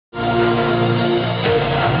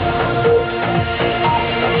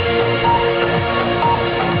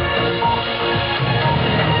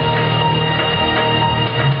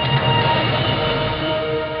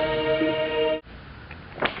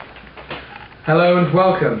Hello and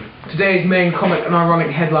welcome. Today's main comic and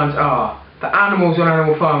ironic headlines are: the animals on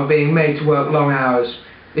Animal Farm are being made to work long hours.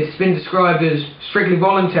 It's been described as strictly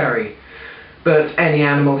voluntary, but any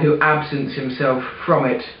animal who absents himself from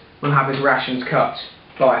it will have his rations cut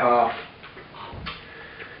by half.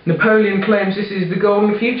 Napoleon claims this is the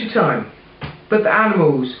golden future time, but the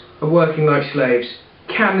animals are working like slaves.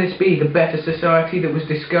 Can this be the better society that was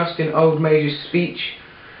discussed in Old Major's speech?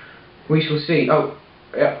 We shall see. Oh,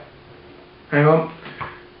 yeah. Hang on.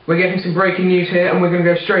 We're getting some breaking news here, and we're going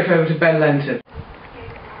to go straight over to Ben Lenton.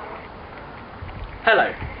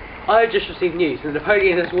 Hello. I have just received news that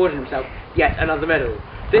Napoleon has awarded himself yet another medal.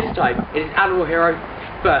 This time, it is Animal Hero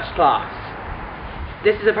First Class.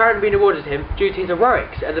 This has apparently been awarded to him due to his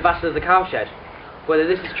heroics at the Battle of the Cowshed. Whether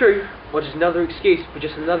this is true, or just another excuse for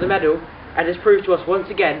just another medal, and has proved to us once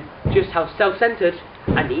again just how self-centred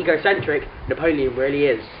and egocentric Napoleon really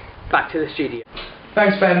is. Back to the studio.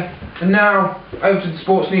 Thanks, Ben. And now, over to the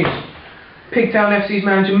sports news. Pigtown FC's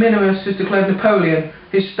manager Minimus has declared Napoleon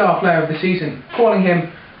his star player of the season, calling him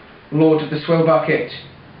Lord of the Swill Bucket.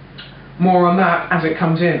 More on that as it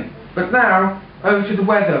comes in. But now, over to the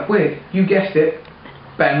weather with, you guessed it,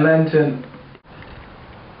 Ben Lenton.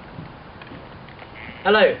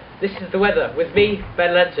 Hello, this is the weather with me,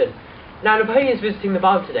 Ben Lenton. Now, Napoleon's visiting the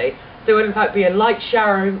farm today. There will in fact be a light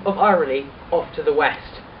showering of irony off to the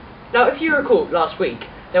west. Now, if you recall last week,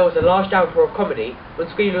 there was a large downpour of comedy when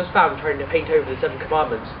Squealer was found trying to paint over the 7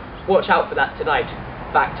 Commandments. Watch out for that tonight.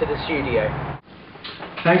 Back to the studio.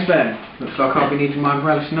 Thanks, Ben. Looks like I'll be needing my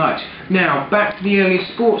umbrella tonight. Now, back to the earlier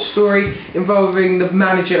sports story involving the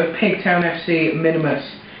manager of Pigtown FC, Minimus.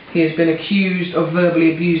 He has been accused of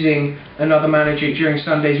verbally abusing another manager during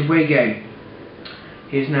Sunday's away game.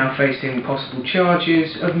 He is now facing possible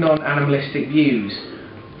charges of non-animalistic views.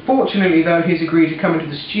 Fortunately, though, he's agreed to come into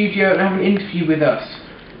the studio and have an interview with us.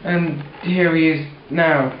 And here he is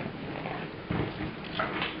now.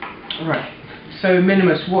 Right. So,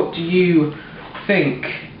 Minimus, what do you think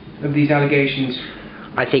of these allegations?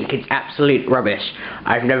 I think it's absolute rubbish.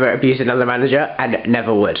 I've never abused another manager and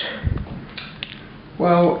never would.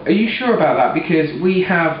 Well, are you sure about that? Because we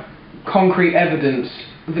have concrete evidence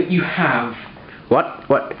that you have. What?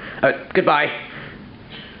 What? Goodbye.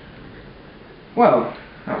 Well,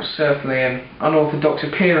 that was certainly an unorthodox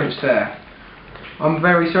appearance there. I'm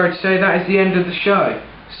very sorry to say that is the end of the show.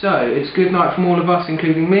 So, it's good night from all of us,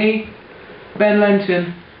 including me, Ben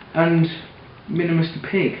Lenton, and Minimus the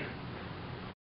Pig.